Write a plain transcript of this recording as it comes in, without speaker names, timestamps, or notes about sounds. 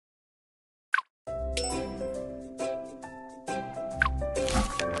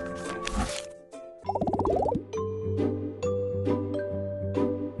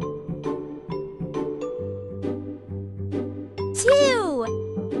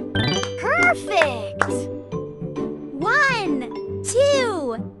Perfect! 1,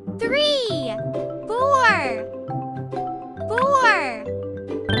 2, 3, 4. 4.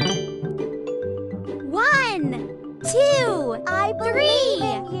 1, 2, I believe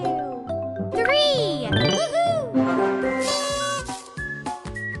in you. 3. Woohoo!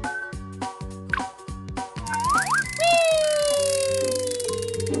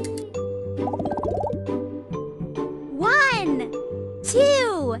 1,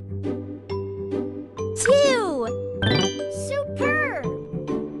 2, 2. Superb!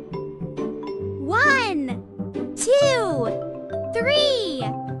 1, 2, 3,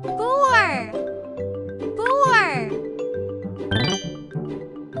 4. 4.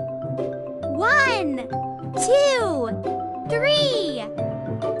 1, 2, 3,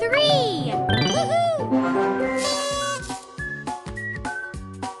 3. Woohoo!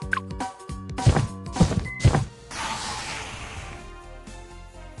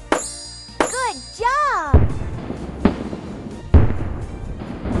 Good job!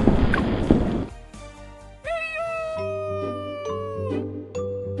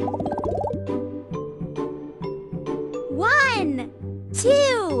 One,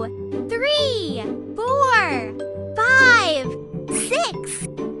 2, 3, 4, 5, 6,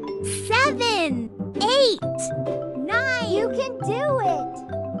 7, 8, 9. You can do it!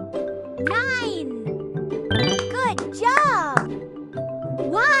 9. Good job!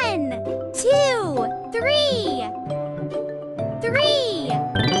 1, 2, 3, 3.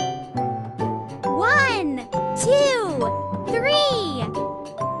 1, 2, 3,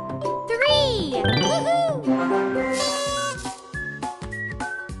 3. Woohoo!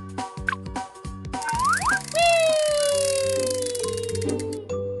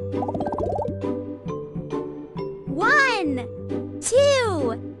 One, 2,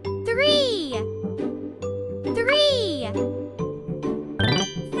 3, 3.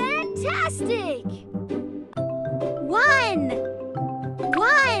 Fantastic! 1,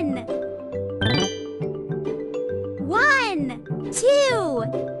 1. 1, 2,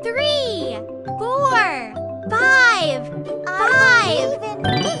 3, 4, 5, 5. I believe in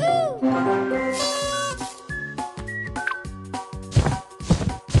you. Woohoo!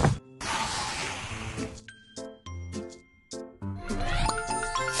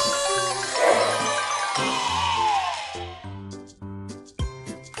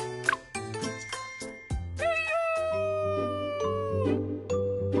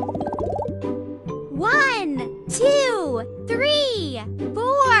 One, 2, 3,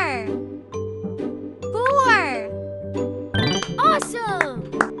 4. 4. Awesome!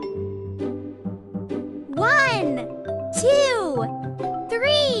 1, 2,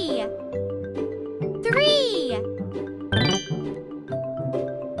 3, 3.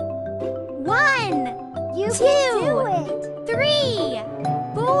 1, You 2, can do it! 3,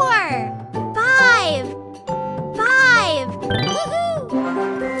 4, 5, 5. Woohoo!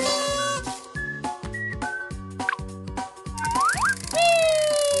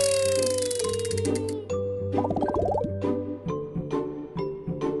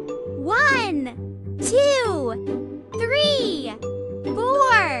 One, 2, 3,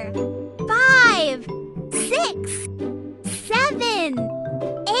 4, 5, 6, 7,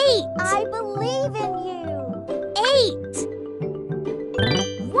 8. I believe in you! 8.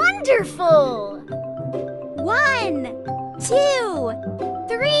 Wonderful! 1, 2,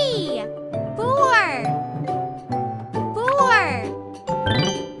 3, 4. 4.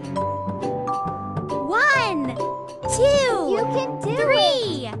 1, 2, You can do it!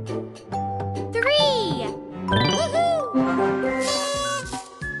 3, 3. Woohoo!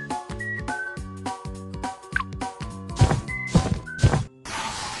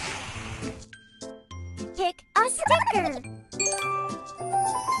 Pick a sticker!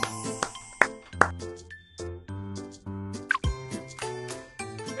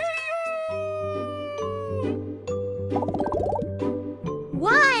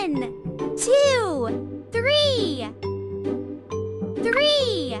 One, 2, 3,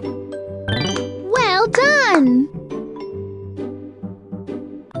 3. Well done!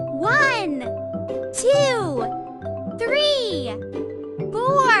 1, 2, 3,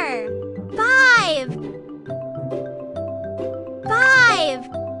 4, 5, 5.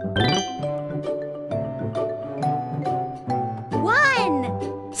 1,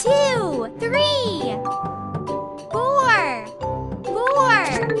 2, 3, 4, 4.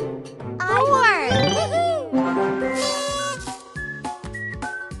 Woohoo!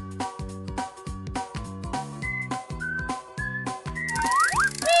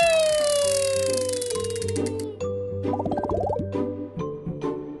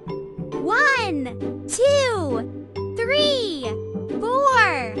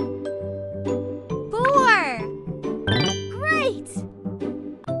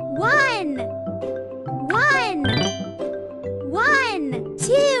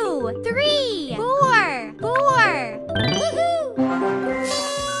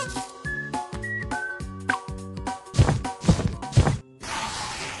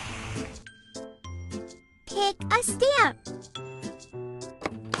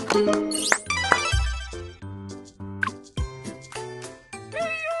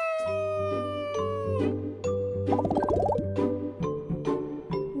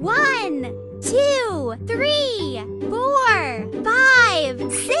 One, two, three, four, five,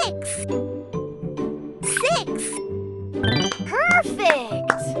 six. Six.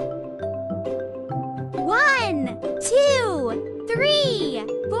 Perfect! One, two, three,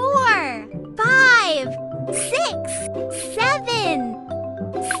 four, five, six, seven.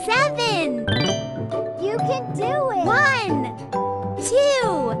 Seven. You can do it! One,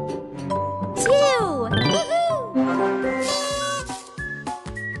 two, two. Woohoo!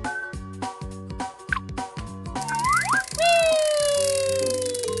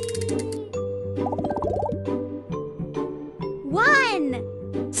 One,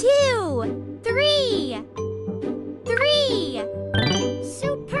 two, three. Three.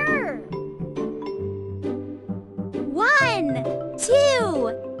 Superb! One,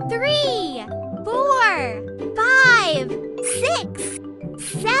 two, three, four, five, six,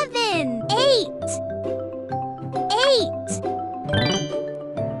 seven, eight. Eight.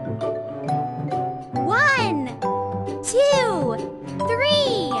 One, two,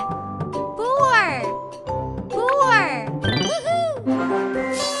 three, four. Four. Woohoo!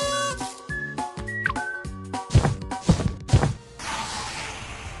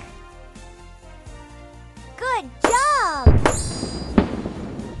 Good job!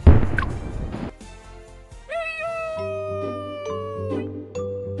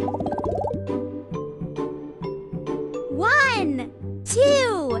 One,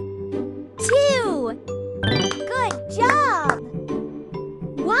 two, two. Good job!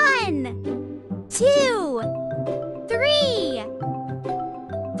 One, two, three.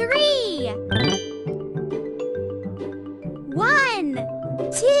 Three. One,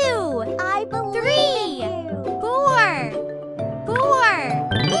 two, I believe three, in you! four. Four.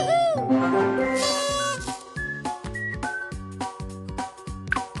 Woohoo!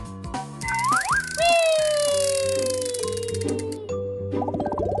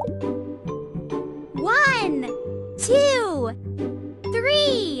 One, two,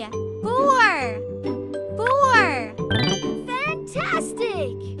 three, four. Four.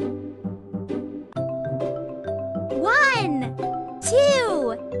 Fantastic! One,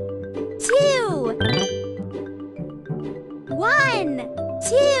 two, two. One,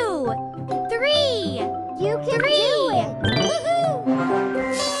 two, three. You can Three. do it!